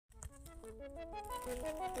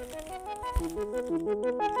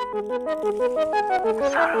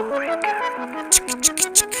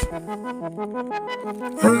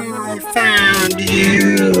I found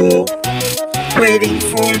you, waiting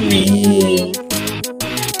for me,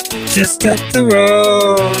 just up the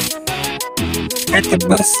road, at the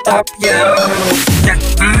bus stop, yo. Yeah,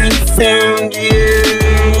 I found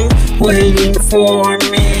you, waiting for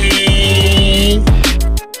me.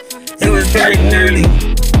 It was bright and early,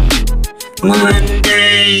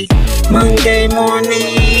 Monday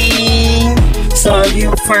morning. Saw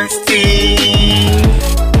you first thing,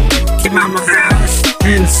 came out my house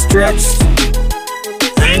and stretched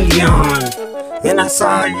and yawned. Then I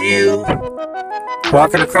saw you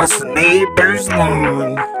walking across the neighbor's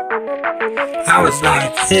lawn. I was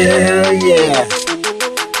like, hell yeah,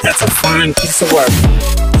 that's a fine piece of work.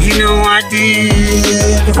 You know I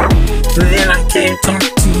did. Then I came talk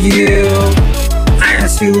to you. I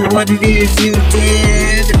asked you what it is you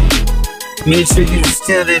did. Made sure you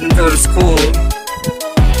still didn't go to school.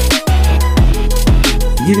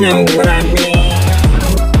 You know what I mean.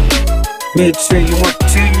 Made sure you weren't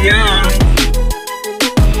too young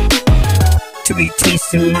to be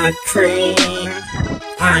tasting my cream.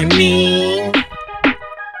 I mean,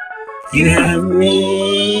 you have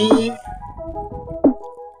me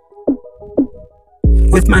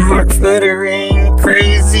with my heart fluttering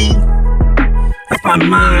crazy, with my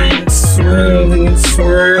mind swirling and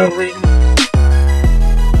swirling.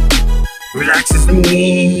 Relaxes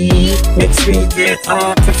me, makes me get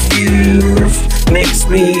all confused, makes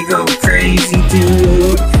me go crazy,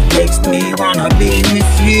 dude. Makes me wanna be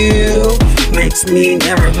with you, makes me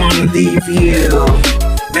never wanna leave you,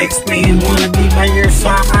 makes me wanna be by your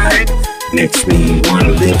side, makes me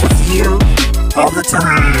wanna live with you all the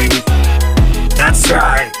time. That's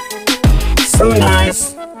right, so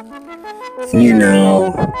nice, and you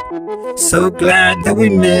know, so glad that we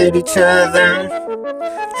met each other.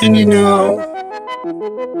 And you know,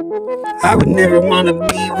 I would never want to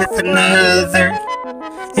be with another.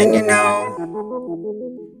 And you know,